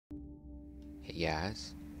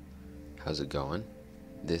Yaz, how's it going?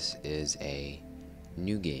 This is a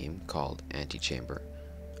new game called Antichamber.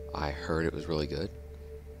 I heard it was really good.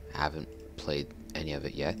 Haven't played any of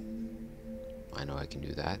it yet. I know I can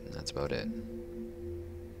do that, and that's about it.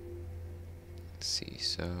 Let's see,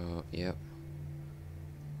 so, yep.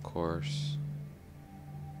 Course.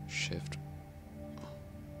 Shift.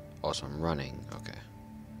 Oh, so I'm running, okay.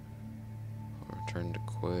 Return to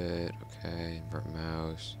quit, okay. Invert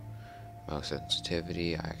mouse. Mouse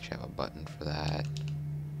sensitivity, I actually have a button for that.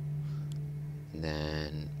 And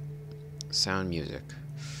then sound music.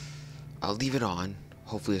 I'll leave it on.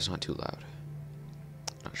 Hopefully it's not too loud.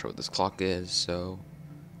 Not sure what this clock is, so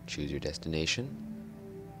choose your destination.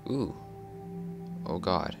 Ooh. Oh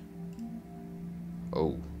god.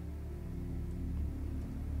 Oh.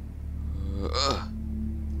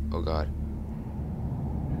 Oh god.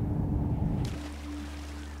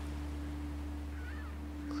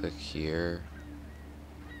 Click here.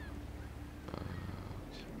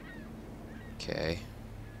 Okay.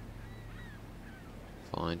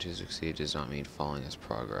 Falling to succeed does not mean falling is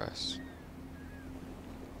progress.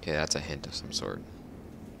 Okay, that's a hint of some sort.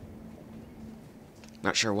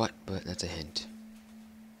 Not sure what, but that's a hint.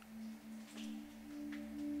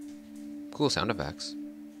 Cool sound effects.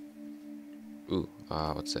 Ooh,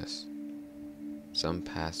 what's this? Some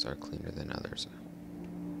paths are cleaner than others.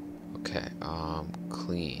 Okay,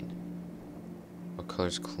 clean. What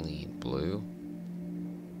color's clean? Blue?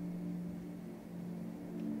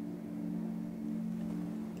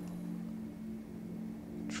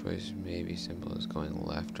 Choice may be simple as going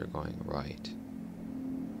left or going right.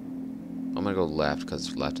 I'm gonna go left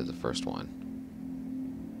because left is the first one.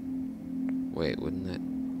 Wait, wouldn't that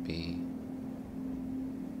be...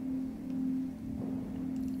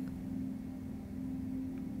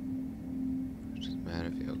 It doesn't matter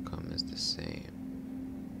if the outcome is the same.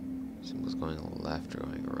 Simple as going left or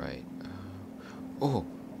going right. Oh,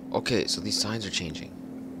 okay, so these signs are changing.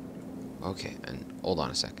 Okay, and hold on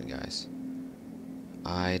a second, guys.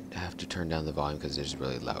 I'd have to turn down the volume because it's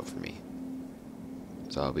really loud for me.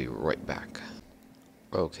 So I'll be right back.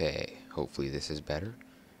 Okay, hopefully this is better.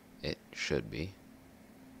 It should be.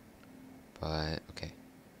 But, okay.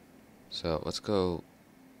 So let's go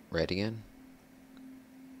red again.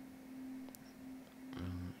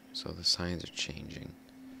 So the signs are changing.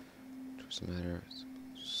 Doesn't matter.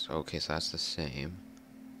 So, okay, so that's the same.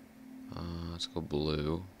 Let's go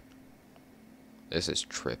blue. This is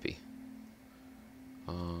trippy.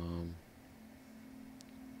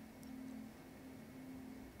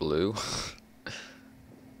 Blue?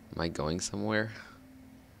 Am I going somewhere?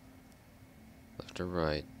 Left or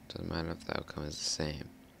right? Doesn't matter if the outcome is the same.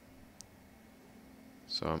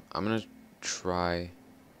 So I'm gonna try.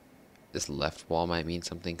 This left wall might mean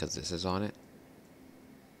something because this is on it.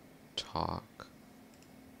 Talk.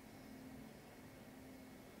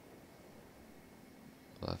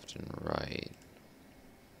 Left and right.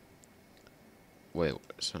 Wait,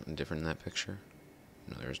 something different in that picture?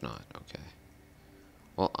 No, there's not. Okay.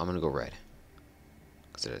 Well, I'm gonna go red.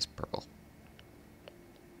 Because it is purple.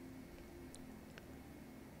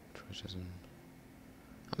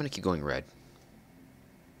 I'm gonna keep going red.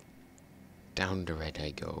 Down to red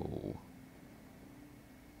I go.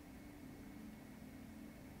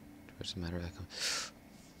 Doesn't matter if I come.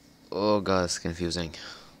 Oh god, it's confusing.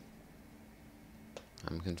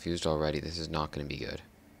 I'm confused already. This is not gonna be good.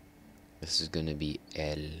 This is gonna be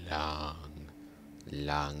a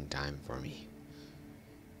long time for me.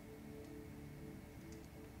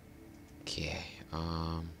 Okay,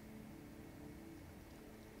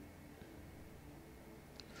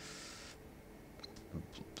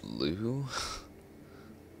 blue?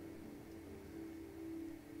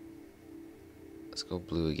 Let's go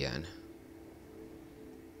blue again.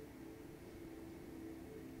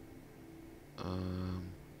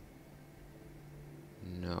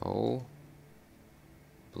 No.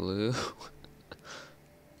 Blue?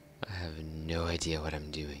 I have no idea what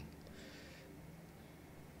I'm doing.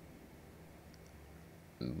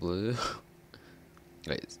 Blue?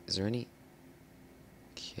 Wait, is there any?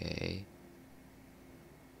 Okay.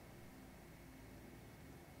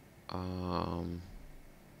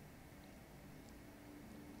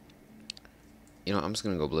 You know, I'm just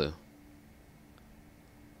gonna go blue.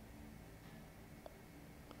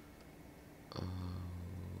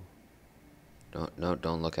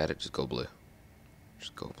 Don't look at it. Just go blue.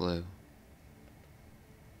 Just go blue.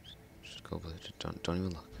 Just go blue. Just don't even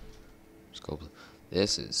look. Just go blue.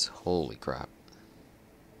 This is holy crap.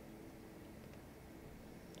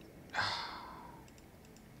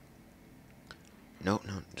 No,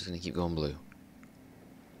 I'm just gonna keep going blue.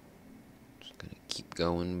 Just gonna keep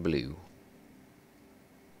going blue.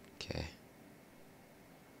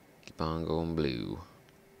 keep on going blue.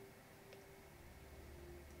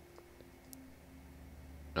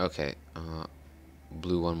 Okay,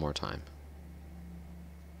 blue one more time.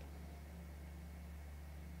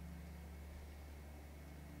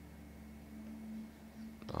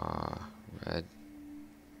 Red.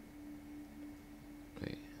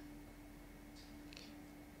 Wait.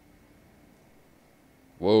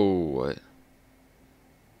 Whoa, what?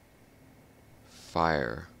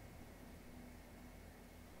 Fire.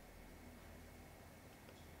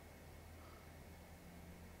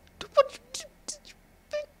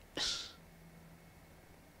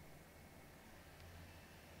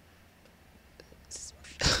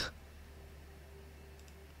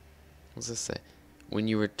 What's this say? When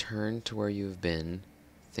you return to where you have been,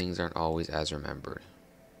 things aren't always as remembered.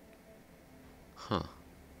 Huh.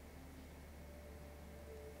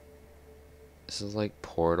 This is like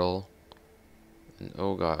Portal. And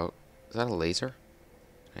oh god, is that a laser?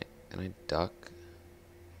 Can I duck?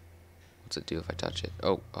 What's it do if I touch it?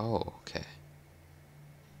 Oh, okay.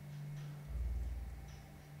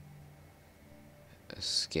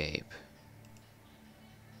 Escape.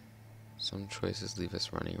 Some choices leave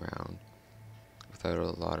us running around without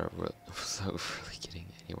a lot of without really getting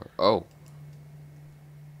anywhere. Oh.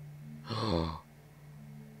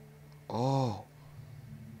 Oh.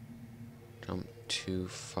 Jump too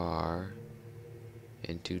far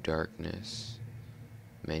into darkness.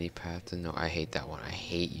 Many paths and no. I hate that one. I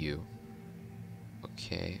hate you.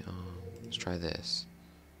 Okay. Let's try this.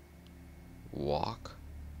 Walk.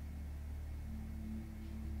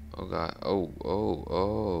 Oh god.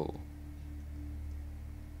 Oh.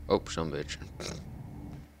 Oh, some bitch.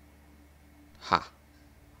 Ha.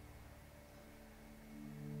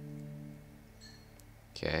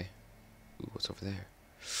 Okay. Ooh, what's over there?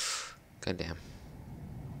 Goddamn.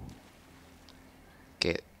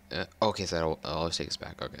 Okay. Okay, so that'll always take us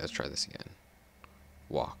back. Okay, let's try this again.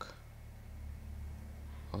 Walk.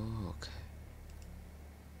 Oh, okay.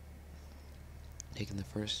 Taking the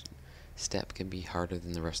first step can be harder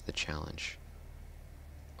than the rest of the challenge.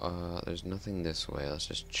 There's nothing this way. Let's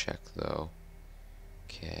just check, though.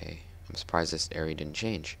 Okay. I'm surprised this area didn't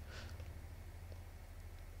change.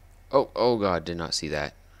 Oh god, did not see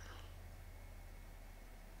that.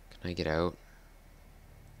 Can I get out?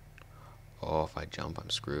 Oh, if I jump, I'm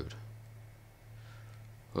screwed.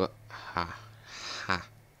 Ha.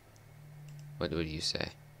 What do you say?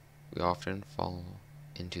 We often fall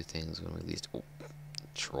into things when we least... Oh,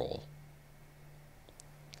 troll.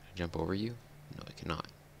 Can I jump over you? No, I cannot.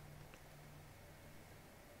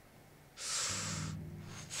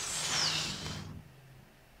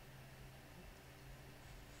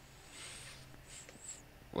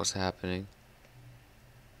 What's happening?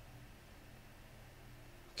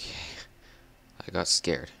 Okay. I got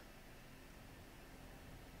scared.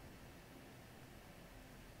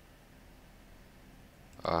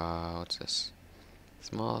 What's this?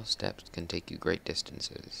 Small steps can take you great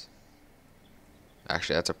distances.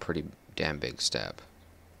 Actually, that's a pretty damn big step.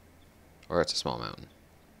 Or it's a small mountain.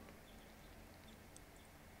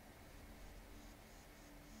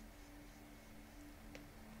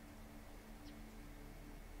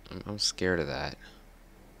 I'm scared of that.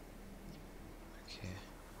 Okay.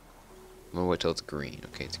 I'm gonna wait till it's green.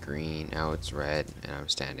 Okay, it's green. Now it's red, and I'm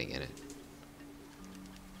standing in it.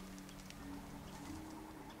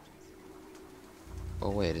 Oh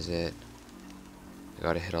wait, is it? I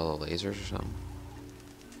gotta hit all the lasers or something?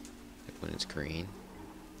 Like when it's green.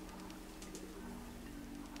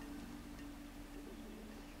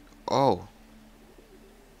 Oh!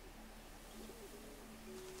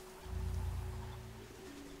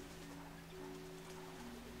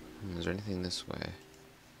 Is there anything this way?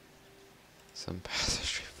 Some paths are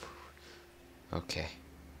straightforward. Okay.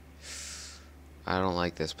 I don't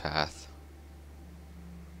like this path.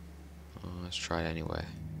 Let's try it anyway.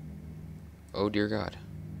 Oh dear God.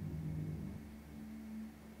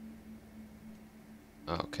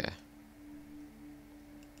 Okay.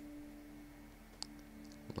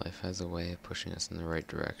 Life has a way of pushing us in the right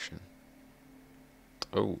direction.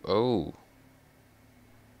 Oh.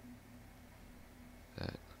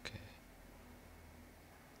 That, okay.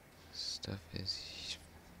 Stuff is...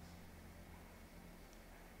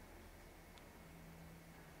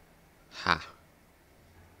 Ha.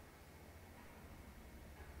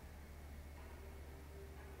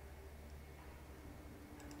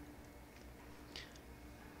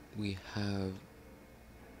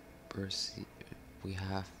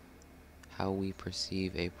 How we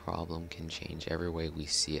perceive a problem can change every way we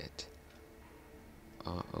see it.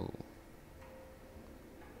 Oh.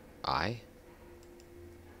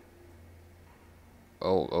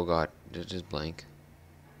 Oh God, just blank.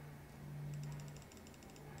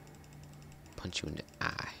 punch you in the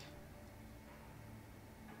eye.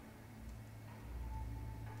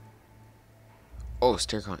 Oh,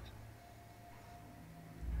 stair con.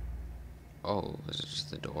 Oh, is it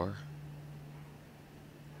just the door?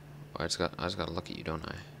 Oh, I just gotta look at you, don't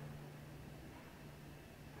I?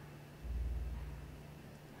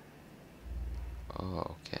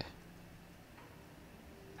 Oh, okay.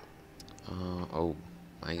 Oh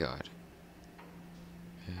my God.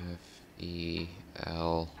 Feli.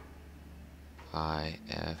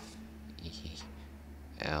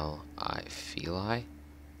 Feli?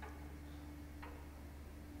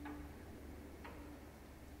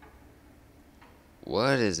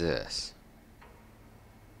 What is this?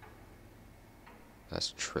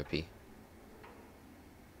 That's trippy.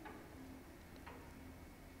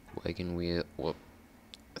 Wagon wheel. Well,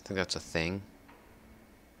 I think that's a thing.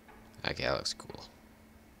 Okay, that looks cool.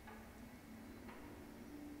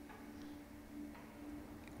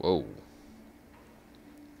 Whoa.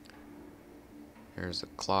 Here's the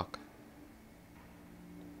clock.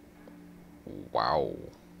 Wow.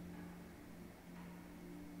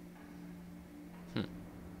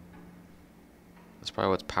 That's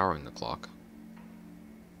probably what's powering the clock.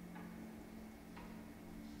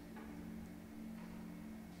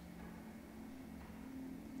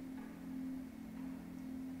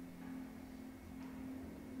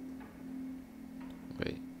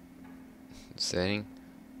 Wait. Sitting,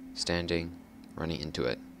 standing, running into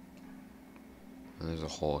it. And there's a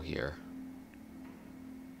hole here.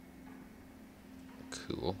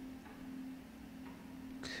 Cool.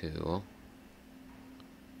 Cool.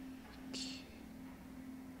 Okay.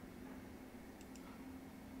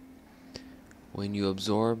 When you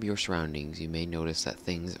absorb your surroundings, you may notice that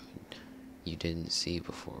things you didn't see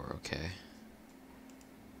before, okay?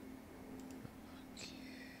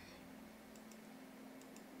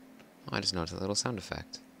 I just noticed a little sound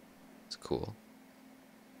effect. It's cool.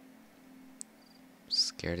 I'm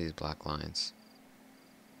scared of these black lines.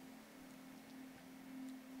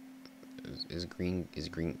 Is green,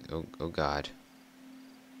 oh God.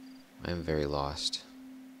 I am very lost.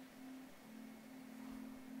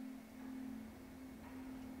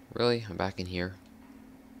 Really? I'm back in here?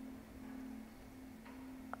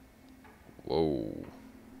 Whoa.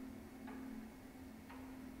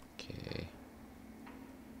 Okay.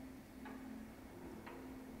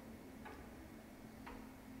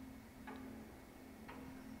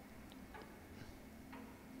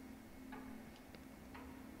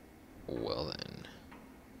 Well then.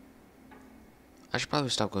 I should probably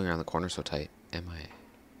stop going around the corner so tight. Am I?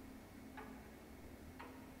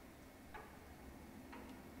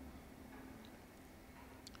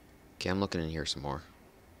 Okay, I'm looking in here some more.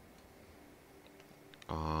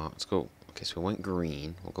 Let's go. Okay, so we went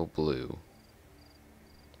green. We'll go blue.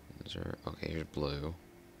 Is there, okay, here's blue.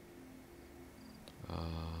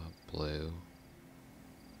 Blue.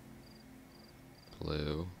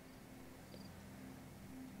 Blue.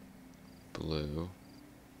 Blue.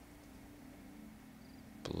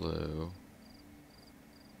 Blue.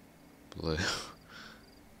 Blue.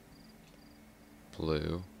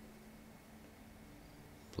 Blue.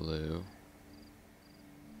 Blue.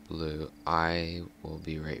 Blue. I will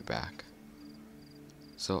be right back.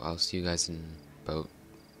 So I'll see you guys in about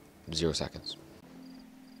 0 seconds.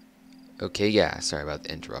 Okay, yeah, sorry about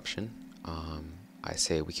the interruption. I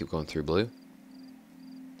say we keep going through blue.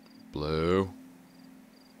 Blue.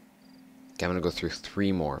 Okay, I'm gonna go through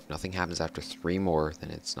 3 more. If nothing happens after 3 more,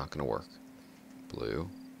 then it's not gonna work. Blue.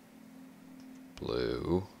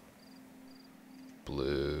 Blue.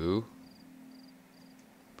 Blue.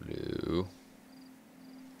 Blue.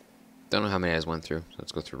 Don't know how many I just went through, so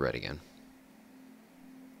let's go through red again.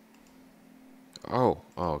 Oh,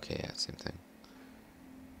 okay, yeah, same thing.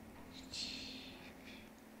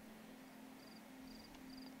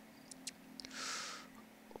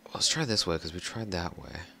 Let's try this way, because we tried that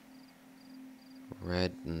way.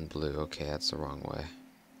 Red and blue, okay, that's the wrong way.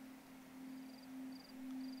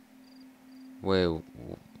 Wait,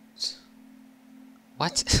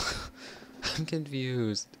 what? I'm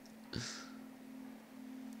confused.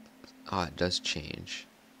 Ah, it does change.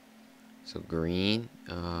 So green,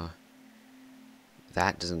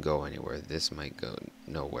 that doesn't go anywhere. This might go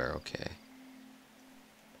nowhere, okay.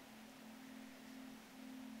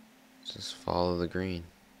 Just follow the green.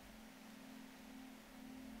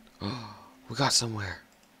 Oh, we got somewhere.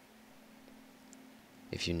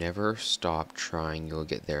 If you never stop trying, you'll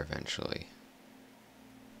get there eventually.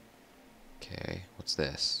 Okay, what's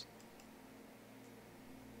this?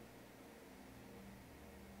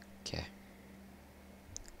 Okay.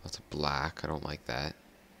 Lots of black. I don't like that.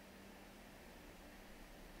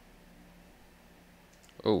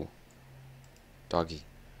 Oh. Doggy.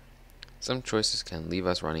 Some choices can leave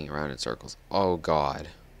us running around in circles. Oh god.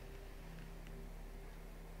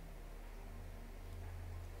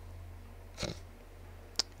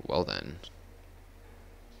 Well then.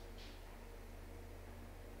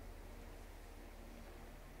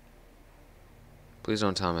 Please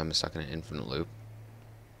don't tell me I'm stuck in an infinite loop.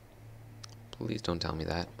 Please don't tell me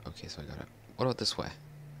that. Okay, so I gotta... What about this way?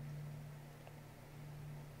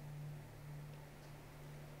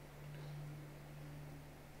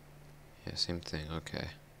 Yeah, same thing. Okay.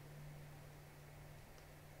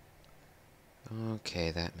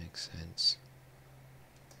 Okay, that makes sense.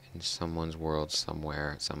 In someone's world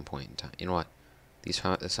somewhere at some point in time. You know what? This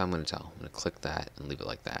I'm going to tell. I'm going to click that and leave it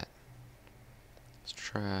like that. Let's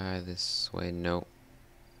try this way. Nope.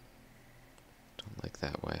 Don't like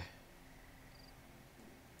that way.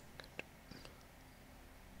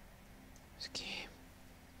 This game.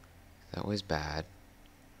 That way's bad.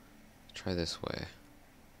 Let's try this way.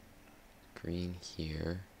 Green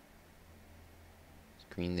here.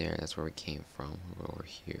 Green there. That's where we came from. We're over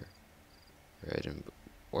here. Red and blue.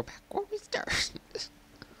 We're back where we started.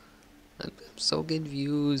 I'm so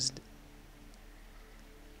confused.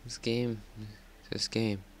 This game.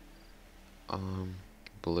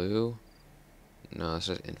 Blue. No, it's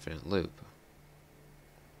just infinite loop.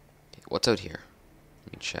 What's out here?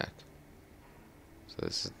 Let me check. So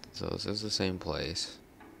this is the same place.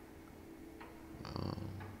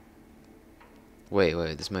 Wait,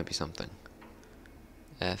 this might be something.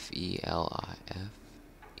 F-E-L-I.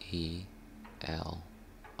 F-E-L-I.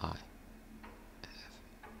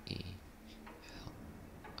 F-E-L-I.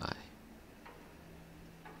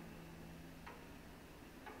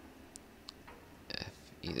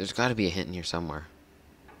 F-E. There's got to be a hint in here somewhere.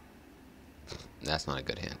 That's not a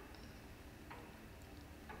good hint.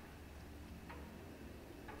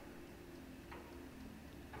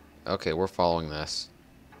 Okay, we're following this.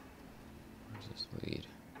 Where's this lead?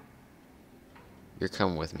 You're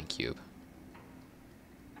coming with me, Cube.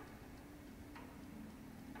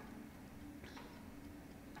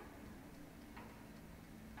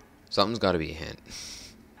 Something's got to be a hint.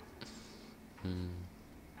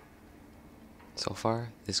 So far,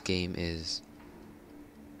 this game is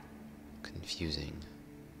confusing.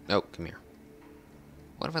 Oh, come here.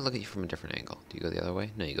 What if I look at you from a different angle? Do you go the other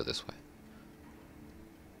way? No, you go this way.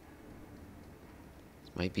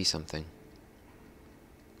 This might be something.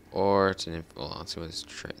 Or it's an... Well, let's see where this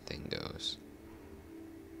thing goes.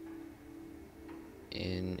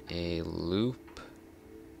 In a loop.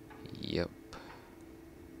 Yep.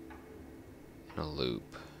 In a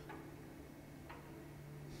loop.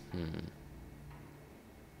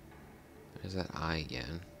 There's that eye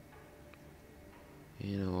again.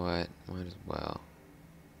 You know what? Might as well.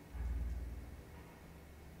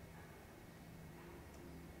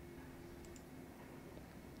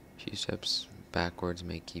 A few steps backwards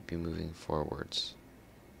may keep you moving forwards.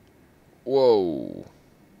 Whoa!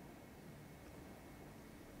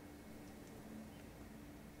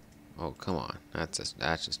 Oh, come on. That's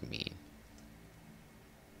just mean.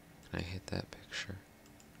 Can I hit that picture?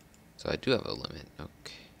 So I do have a limit.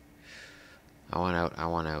 Okay. I want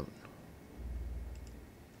out.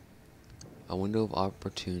 A window of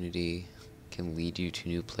opportunity can lead you to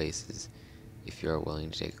new places if you are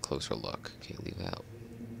willing to take a closer look. Okay, leave out.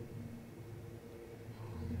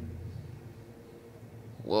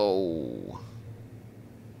 Whoa.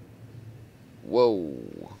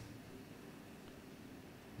 Whoa.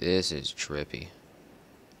 This is trippy.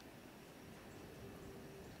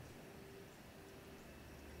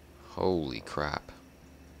 Holy crap.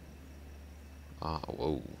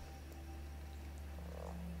 Whoa.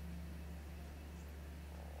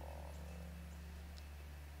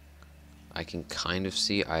 I can kind of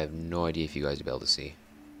see. I have no idea if you guys will be able to see.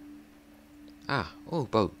 Oh,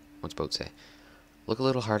 boat. What's boat say? Look a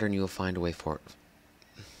little harder and you will find a way for it.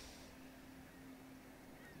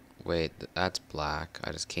 Wait, that's black.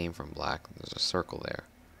 I just came from black. There's a circle there.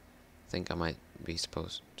 I think I might be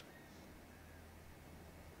supposed to.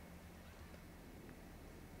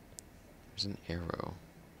 There's an arrow.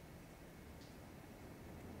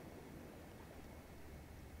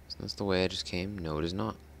 Isn't this the way I just came? No, it is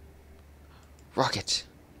not. Rocket!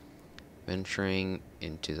 Venturing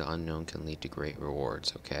into the unknown can lead to great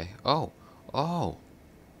rewards, okay? Oh! How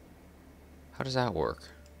does that work?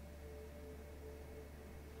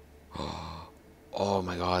 Oh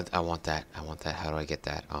my god, I want that. How do I get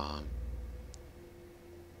that?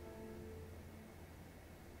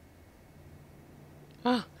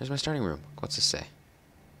 There's my starting room. What's this say?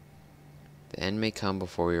 The end may come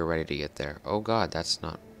before we are ready to get there. Oh god, that's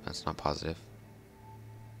not positive.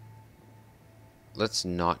 Let's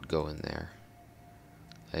not go in there.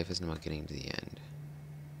 Life isn't about getting to the end.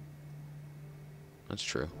 That's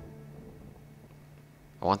true.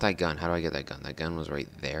 I want that gun. How do I get that gun? That gun was right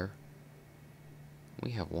there.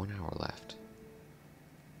 We have 1 hour left.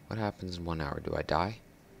 What happens in 1 hour? Do I die?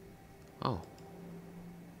 Oh.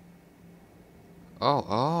 Oh,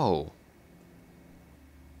 oh.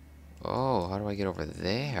 Oh, how do I get over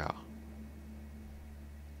there?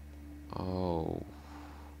 Oh.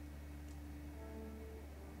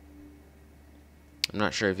 I'm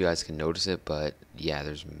not sure if you guys can notice it, but yeah,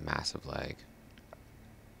 there's massive lag.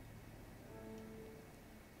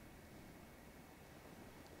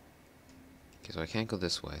 Okay, so I can't go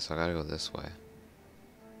this way, so I gotta go this way.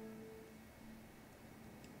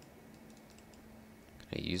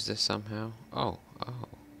 Can I use this somehow? Oh,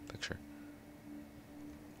 picture.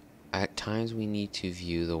 At times we need to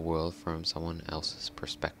view the world from someone else's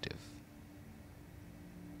perspective.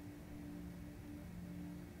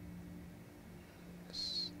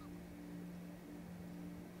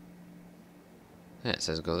 Yeah, it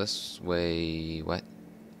says go this way. What?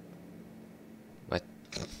 What?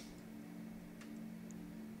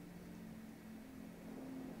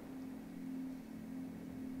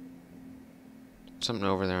 Something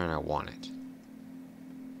over there and I want it.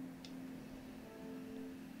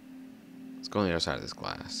 Let's go on the other side of this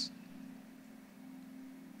glass.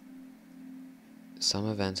 Some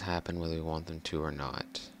events happen whether we want them to or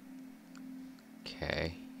not.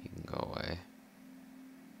 Okay, you can go away.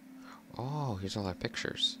 Oh, here's all our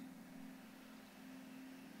pictures.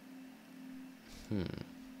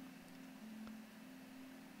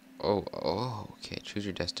 Oh, okay, choose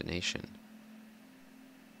your destination.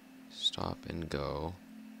 Stop and go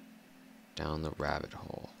down the rabbit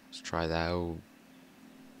hole. Let's try that out.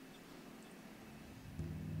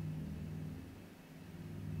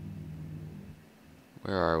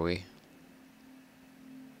 Where are we?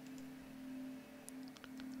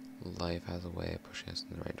 Life has a way of pushing us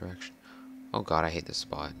in the right direction. Oh god, I hate this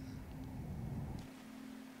spot.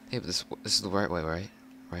 Hey, but this is the right way, right?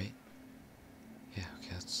 Right? Yeah,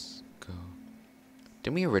 okay, let's go.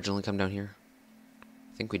 Didn't we originally come down here?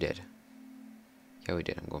 I think we did. Yeah, we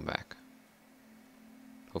did. I'm going back.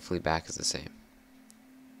 Hopefully back is the same.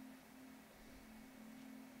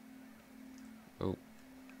 Oh.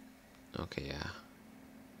 Okay, yeah.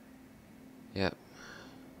 Yep.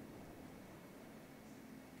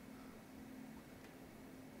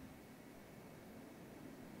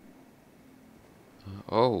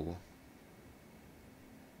 Oh.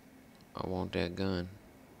 I want that gun.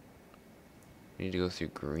 We need to go through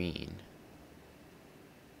green.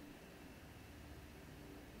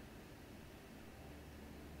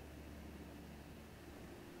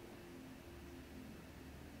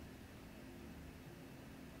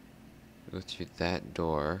 Go through that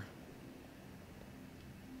door.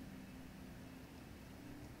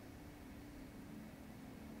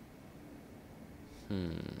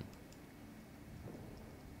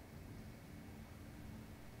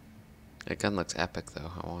 That gun looks epic though,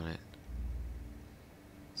 I want it.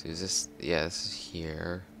 So is this, yeah, this is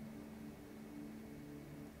here.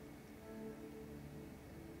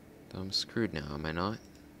 I'm screwed now, am I not?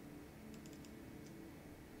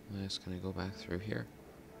 I'm just gonna go back through here.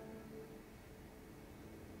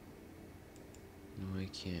 No, I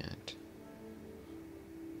can't.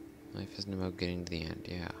 Life isn't about getting to the end,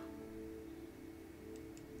 yeah.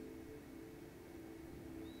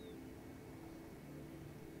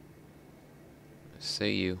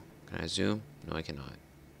 Say you. Can I zoom? No, I cannot.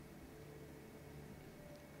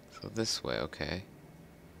 So this way, okay.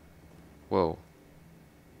 Whoa.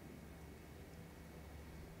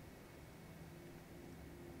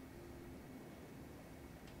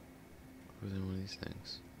 Where's one of these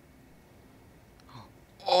things?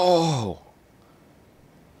 Oh!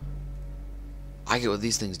 I get what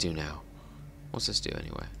these things do now. What's this do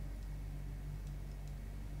anyway?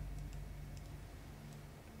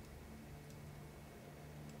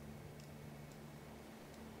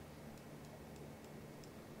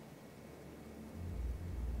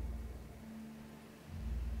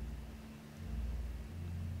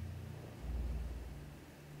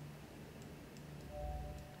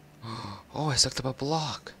 Oh, I sucked up a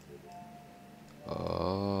block.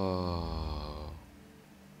 Oh.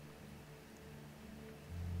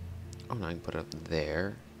 Oh, now I can put it up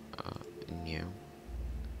there. New.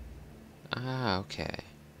 Ah, okay.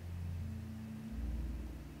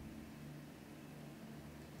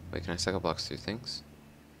 Wait, can I suck up blocks through things?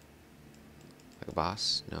 Like a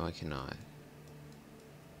boss? No, I cannot.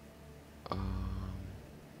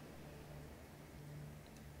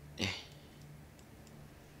 Eh.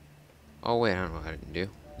 Oh, wait, I don't know what I can do.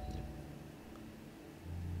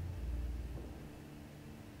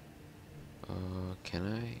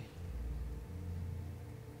 can I?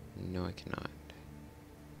 No, I cannot.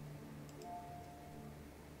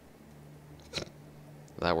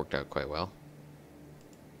 That worked out quite well.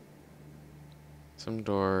 Some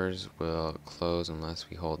doors will close unless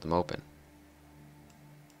we hold them open.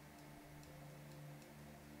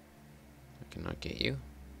 I cannot get you.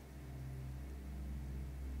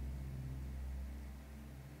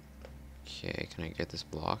 Okay, can I get this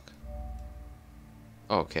block?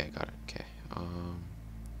 Oh, okay, I got it. Okay.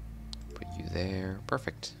 Put you there.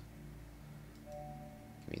 Perfect.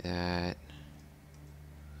 Give me that.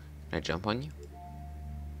 Can I jump on you?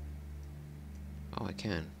 Oh, I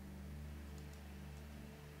can.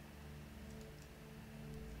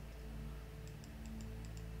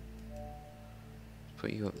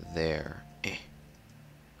 Put you up there. Eh.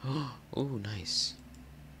 Ooh, nice.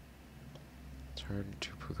 It's hard to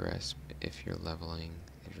progress if you're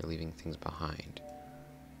leaving things behind.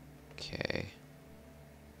 Okay.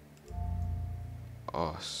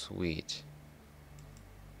 Oh, sweet.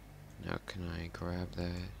 Now can I grab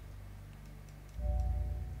that?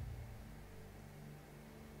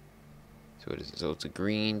 So what is it? So it's a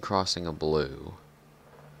green crossing a blue.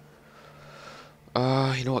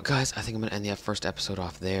 You know what, guys? I think I'm gonna end the first episode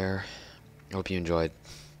off there. I hope you enjoyed.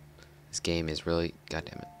 This game is really,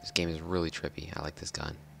 goddamn it, this game is really trippy. I like this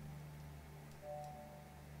gun.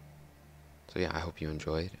 So yeah, I hope you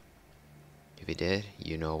enjoyed. If you did,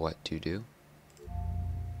 you know what to do.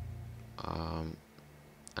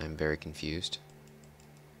 I'm very confused.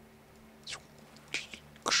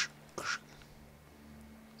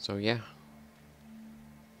 So yeah,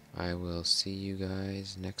 I will see you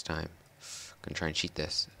guys next time. Gonna try and cheat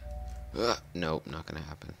this. Nope, not gonna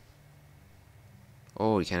happen.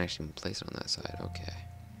 Oh, you can't actually place it on that side. Okay.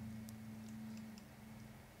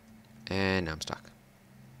 And now I'm stuck.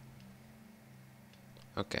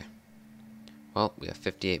 Okay. Well, we have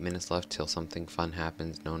 58 minutes left till something fun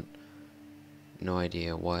happens. No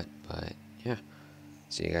idea what, but yeah.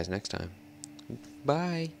 See you guys next time.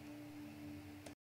 Bye.